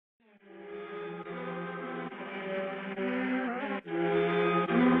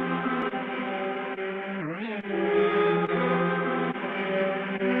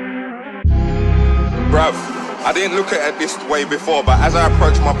I didn't look at it this way before, but as I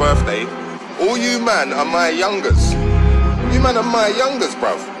approach my birthday, all you man are my youngers. You man are my youngers,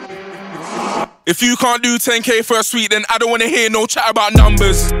 bruv. If you can't do 10K for a suite, then I don't wanna hear no chat about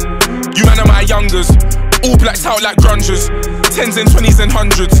numbers. You man are my youngers, all blacked out like grungers. 10s and 20s and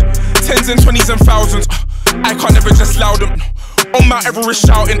 100s, 10s and 20s and thousands. I can't ever just loud them. On Mount Everest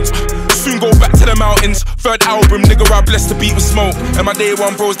shouting, soon go back to the mountains. Third album, nigga, I blessed the beat with smoke. And my day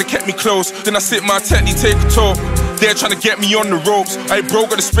one bros, they kept me close. Then I sit my tent, they take a tour. They're trying to get me on the ropes. I bro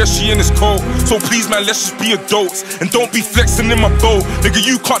got especially in this cold. So please man, let's just be adults. And don't be flexing in my boat. Nigga,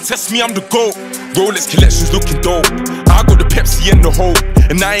 you can't test me, I'm the GOAT. Rolex collections looking dope. I got the Pepsi and the Hope.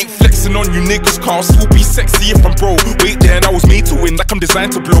 And I ain't flexing on you niggas, car still be sexy if I'm broke. Wait there, and I was made to win, like I'm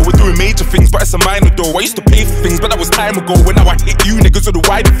designed to blow. We're doing major things, but it's a minor though. I used to pay for things, but that was time ago. When now I hit you niggas with the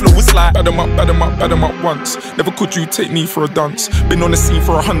wider flow. It's like bad 'em up once. Never could you take me for a dance. Been on the scene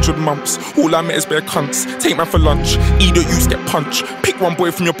for 100 months. All I met is bare cunts. Take man for lunch, either you get punched. Pick one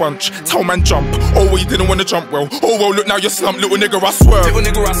boy from your bunch, tell man jump. Oh well, you didn't want to jump well. Oh well, look now you're slumped, little nigga, I swear. Little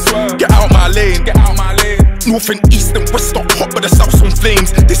nigga, I swear. Get out my lane, get out my lane. North and east and west are hot, but the south's on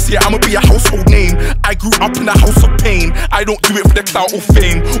flames. This year I'ma be a household name. I grew up in a house of pain. I don't do it for the clout or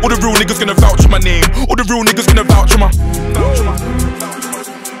fame. All the real niggas gonna vouch for my name. All the real niggas gonna vouch for my.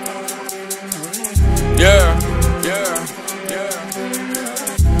 Yeah.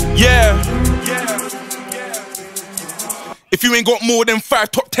 If you ain't got more than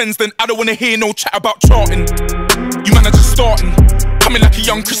 5 top 10s, then I don't wanna hear no chat about charting. You man are just starting. Coming like a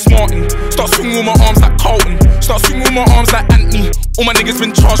young Chris Martin. Start swinging with my arms like Carlton. Start swinging with my arms like Anthony. All my niggas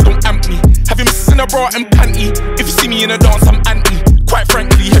been charged, don't amp me. Have you missing a bra and panty? If you see me in a dance, I'm anti. Quite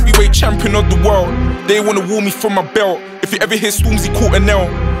frankly, heavyweight champion of the world. They wanna woo me from my belt. If you ever hear Stormzy caught a nail.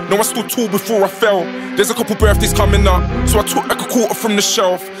 No, I stood tall before I fell. There's a couple birthdays coming up, so I took like a quarter from the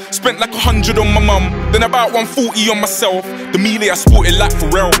shelf. Spent like 100 on my mum, then about 140 on myself. The melee I sported like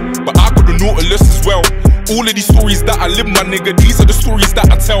Pharrell, but I got the Nautilus as well. All of these stories that I live, my nigga, these are the stories that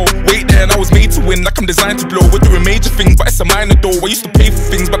I tell. Wait there, and I was made to win, like I'm designed to blow. We're doing major things, but it's a minor though. I used to pay for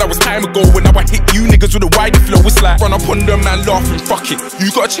things, but that was time ago. When now I hit you niggas with a wider flow, it's like run up on them, man, laughing, fuck it.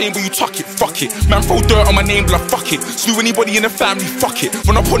 You got a chain, but you tuck it, fuck it. Man, throw dirt on my name, blood, fuck it. Slew anybody in the family, fuck it.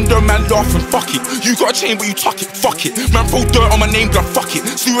 Run up on them, man, laughing, fuck it. You got a chain, but you tuck it, fuck it. Man, throw dirt on my name, blood, fuck it.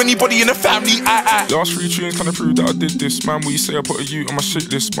 Slew anybody in the family, Last 3 tunes kinda prove that I did this. Man, what you say, I put a U on my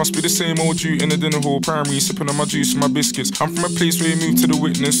shit list. Must be the same old you in the dinner hall, primary, sipping on my juice and my biscuits. I'm from a place where you move to the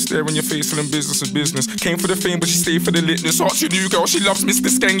witness. Stare in your face, feeling business is business. Came for the fame, but she stayed for the litness. Ask your new girl, she loves Mr.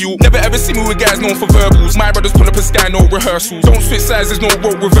 Skang. Never ever see me with guys known for verbals. My brothers pull up a sky, no rehearsals. Don't switch sides, there's no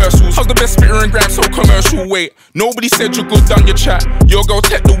role reversals. How's the best spitter and gram so commercial? Wait, nobody said you're good, done your chat. Your girl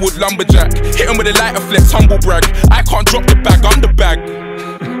tech the wood lumberjack. Hit him with a lighter flex, humble brag. I can't drop the bag, I'm the bag.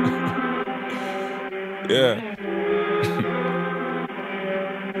 Yeah.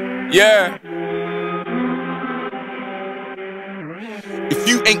 Yeah. If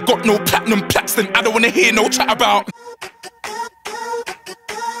you ain't got no platinum plaques, then I don't wanna hear no chat about.